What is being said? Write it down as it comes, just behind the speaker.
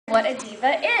what a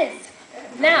diva is.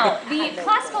 Now, the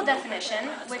classical definition,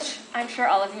 which I'm sure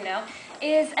all of you know,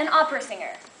 is an opera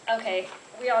singer. Okay,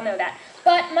 we all know that.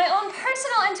 But my own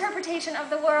personal interpretation of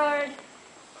the word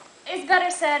is better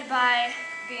said by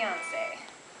Beyonce.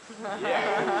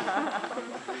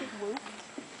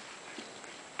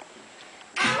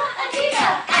 I'm a diva,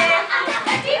 I'm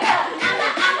a diva,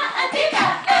 I'm a diva,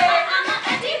 I'm a diva, I'm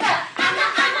a diva, I'm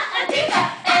a diva,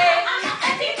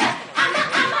 I'm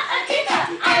a diva,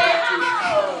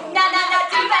 na na na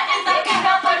diva is the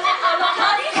female version of a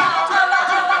honey ball.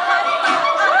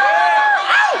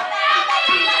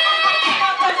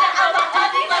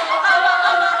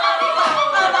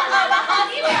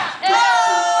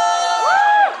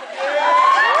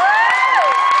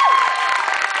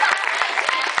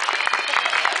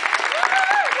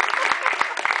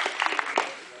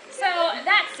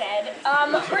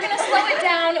 We're going to slow it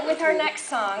down with our next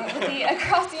song, with the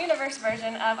Across the Universe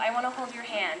version of I Want to Hold Your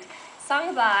Hand,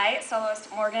 sung by soloist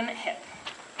Morgan Hipp.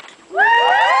 Woo!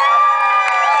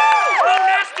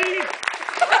 Nasty!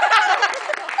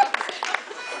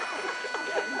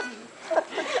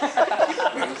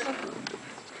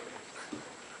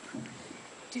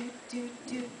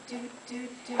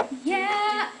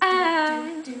 Yeah,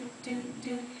 I'll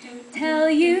tell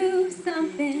you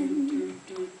something.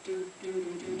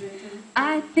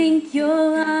 I think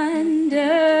you'll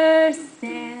understand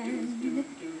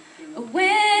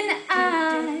when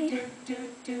I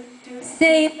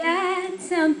say that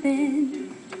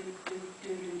something.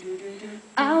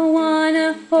 I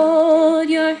wanna hold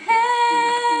your hand.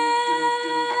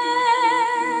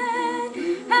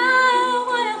 I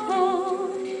wanna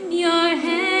hold your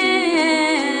hand.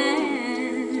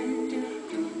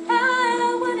 I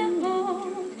wanna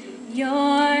hold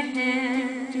your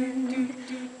hand.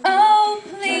 Oh,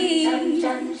 please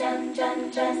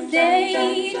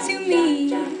say to me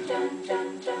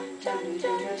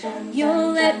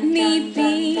you'll let me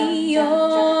be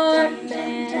your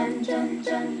man.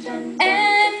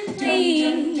 And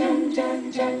please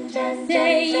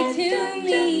say to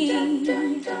me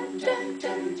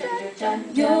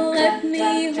you'll let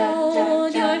me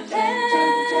hold your hand.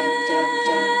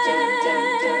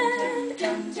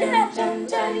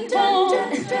 Hold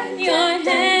your hand.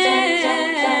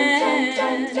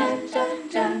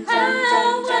 I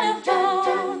wanna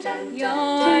hold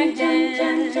your hand.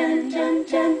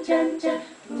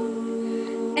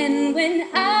 And when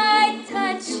I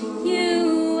touch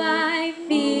you, I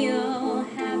feel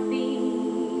happy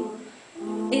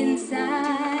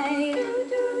inside.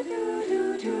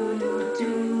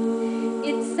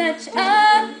 It's such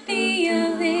a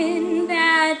feeling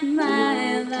that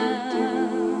my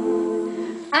love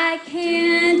I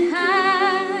can't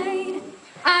hide.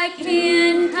 I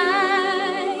can't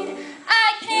hide.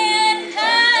 I can't hide.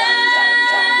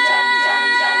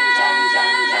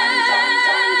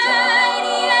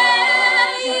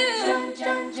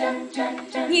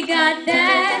 Yeah, you got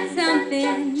that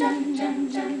something.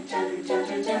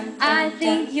 I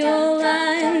think